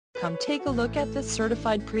Come take a look at this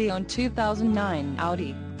certified pre-owned 2009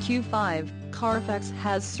 Audi Q5. Carfax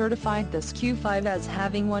has certified this Q5 as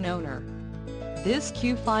having one owner. This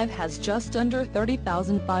Q5 has just under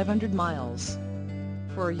 30,500 miles.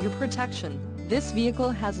 For your protection, this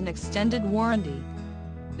vehicle has an extended warranty.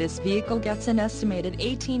 This vehicle gets an estimated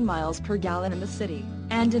 18 miles per gallon in the city,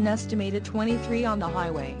 and an estimated 23 on the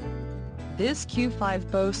highway. This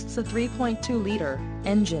Q5 boasts a 3.2-liter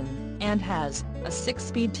engine, and has a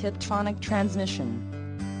 6-speed Tiptronic transmission.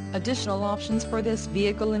 Additional options for this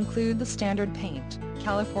vehicle include the standard paint,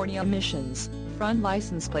 California emissions, front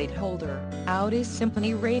license plate holder, Audi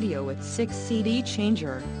Symphony radio with 6 CD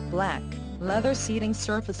changer, black, leather seating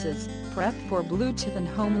surfaces, prep for Bluetooth and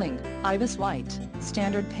HomeLink, Ibis white,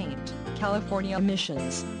 standard paint, California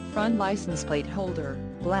emissions, front license plate holder,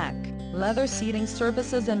 black, leather seating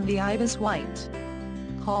surfaces and the Ibis white.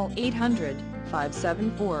 Call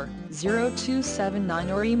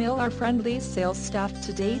 800-574-0279 or email our friendly sales staff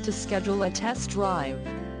today to schedule a test drive.